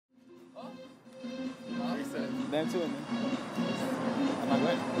Them too, man. I'm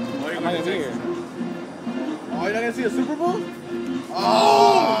not gonna be here. Oh, you're not gonna see a Super Bowl?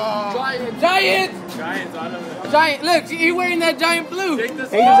 Oh! Giants! Giants, I love it. Giant, look, he's wearing that giant blue. Take this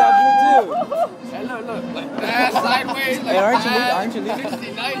Haters have blue too. Hey, look. Like that sideways. Like Hey, aren't you leaving?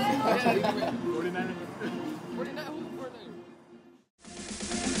 69. 49ers. 49.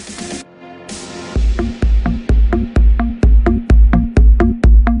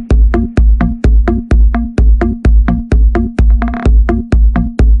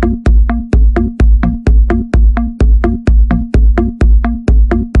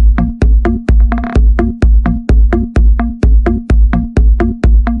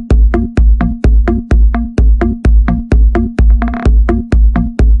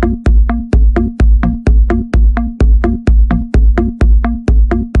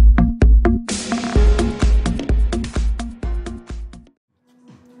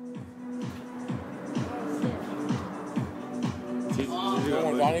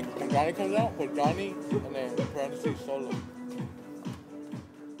 When Johnny comes out, put Johnny and then parentheses solo.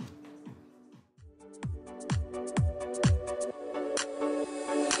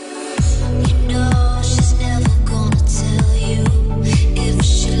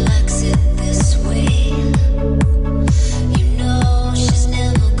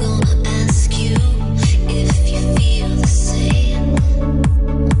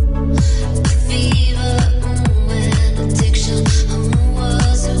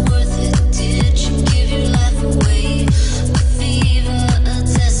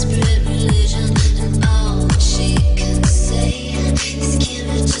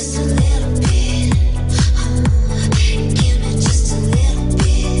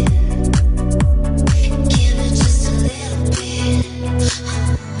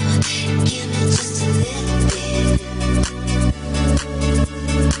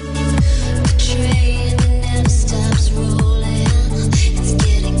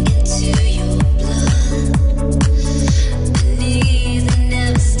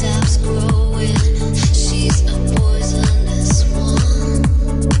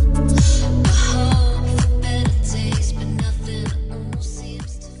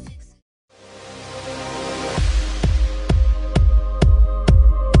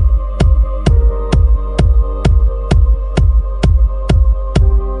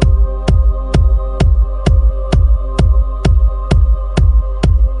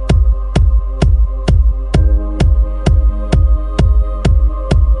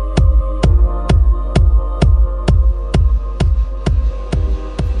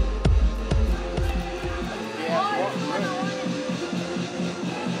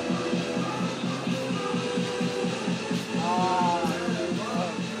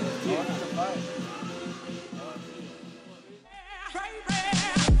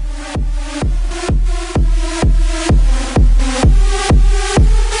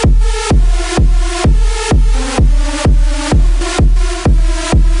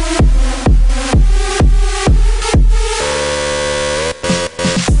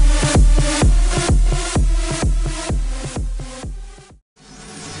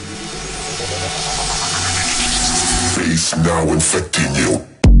 Now infecting you.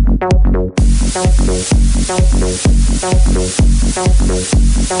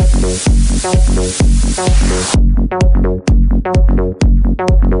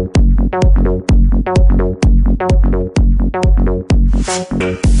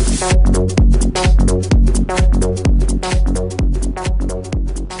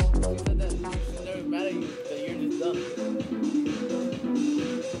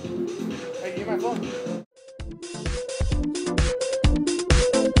 Hey, give my phone.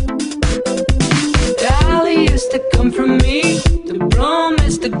 Used to come from me, the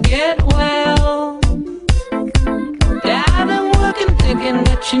promise to get well. Dad, I'm working thinking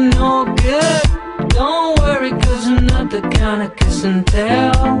that you're no good. Don't worry, cause I'm not the kind of kiss and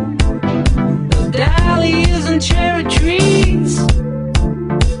tell. No dahlias and cherry trees.